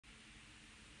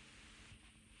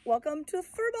Welcome to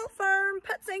Furball Farm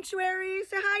Pet Sanctuary.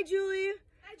 Say hi, Julie.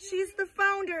 Hi, Julie. She's the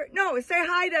founder. No, say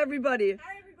hi to everybody.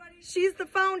 Hi, everybody. She's the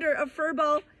founder of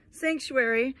Furball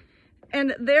Sanctuary.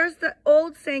 And there's the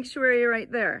old sanctuary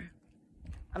right there.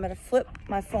 I'm going to flip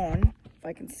my phone if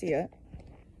I can see it.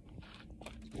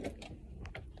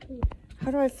 How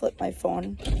do I flip my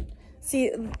phone?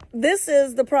 See, this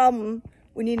is the problem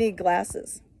when you need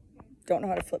glasses. Don't know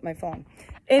how to flip my phone.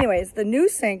 Anyways, the new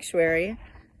sanctuary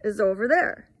is over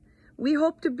there. We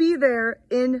hope to be there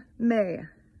in May.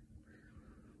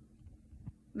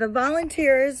 The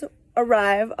volunteers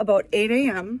arrive about 8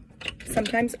 a.m.,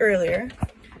 sometimes earlier.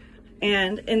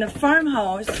 And in the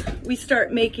farmhouse, we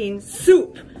start making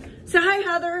soup. Say hi,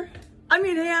 Heather.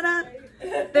 Hannah.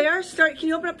 Can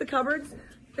you open up the cupboards?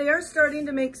 They are starting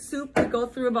to make soup. We go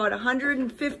through about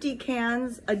 150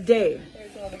 cans a day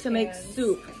to make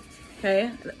soup.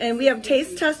 Okay, and we have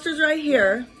taste testers right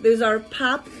here. There's our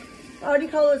pop, how do you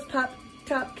call those pop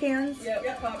top cans?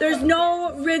 Yep. There's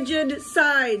no rigid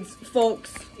sides,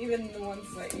 folks. Even the ones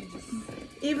that you just...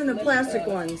 Even the plastic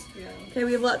ones. Yeah. Okay,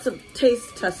 we have lots of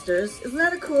taste testers. Isn't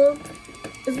that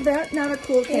not a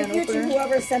cool can Thank you opener? to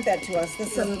whoever sent that to us.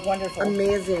 This is wonderful.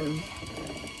 Amazing.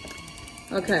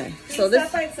 Okay, so Is this...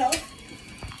 that by itself?